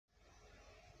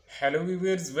Hello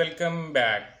viewers, welcome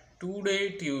back.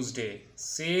 Today Tuesday,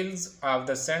 sales of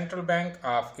the Central Bank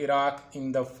of Iraq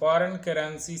in the foreign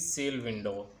currency sale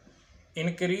window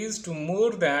increased to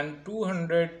more than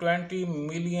 220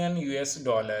 million US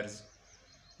dollars.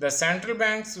 The central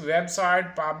bank's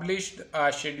website published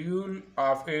a schedule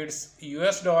of its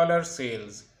US dollar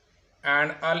sales,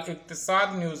 and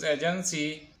Al-Iqtisad news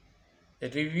agency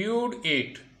reviewed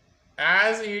it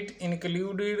as it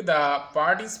included the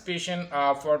participation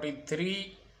of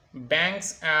 43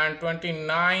 banks and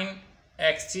 29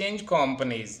 exchange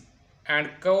companies and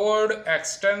covered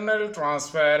external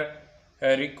transfer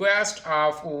request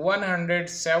of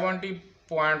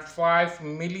 170.5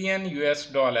 million US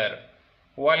dollar,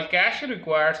 while cash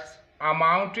requests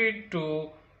amounted to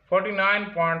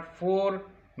 49.4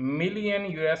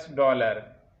 million US dollar.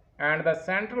 And the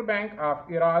Central Bank of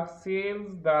Iraq sells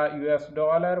the US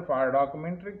dollar for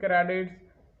documentary credits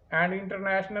and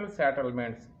international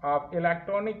settlements of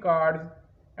electronic cards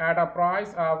at a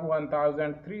price of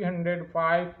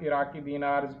 1,305 Iraqi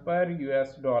dinars per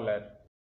US dollar.